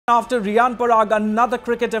After Riyan Parag, another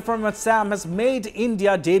cricketer from Assam has made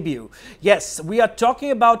India debut. Yes, we are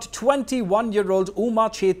talking about 21-year-old Uma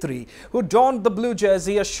Chetry, who donned the blue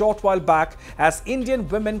jersey a short while back as Indian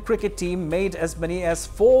women cricket team made as many as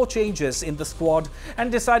 4 changes in the squad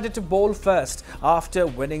and decided to bowl first after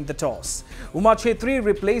winning the toss. Uma Chetry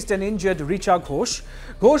replaced an injured Richa Ghosh.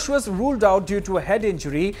 Ghosh was ruled out due to a head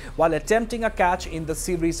injury while attempting a catch in the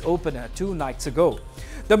series opener 2 nights ago.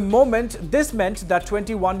 This meant that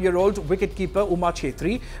 21-year-old wicketkeeper Uma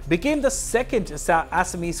Chetry became the second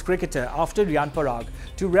Assamese cricketer after Riyan Parag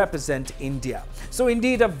to represent India. So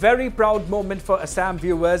indeed a very proud moment for Assam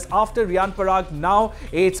viewers. After Riyan Parag, now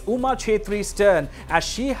it's Uma Chetry's turn as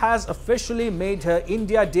she has officially made her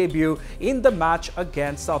India debut in the match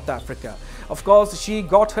against South Africa. Of course, she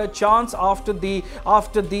got her chance after Richa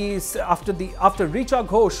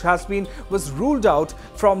Ghosh was ruled out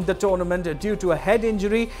from the tournament due to a head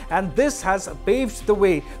injury, and this has paved the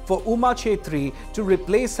way for Uma Chetry to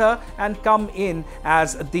replace her and come in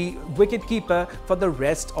as the wicketkeeper for the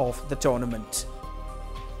rest of the tournament.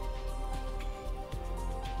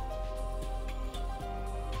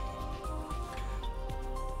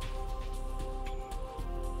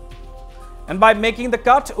 And by making the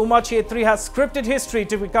cut, Uma Chetry has scripted history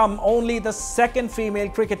to become only the second female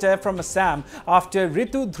cricketer from Assam after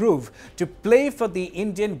Ritu Dhruv to play for the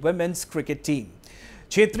Indian women's cricket team.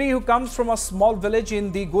 Chetry, who comes from a small village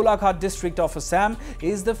in the Golaghat district of Assam,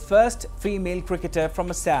 is the first female cricketer from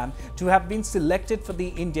Assam to have been selected for the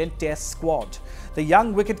Indian Test squad. The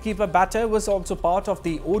young wicketkeeper batter was also part of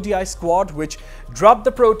the ODI squad, which dropped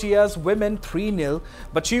the Proteas women 3-0,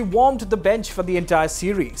 but she warmed the bench for the entire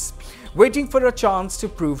series, waiting for a chance to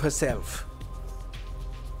prove herself.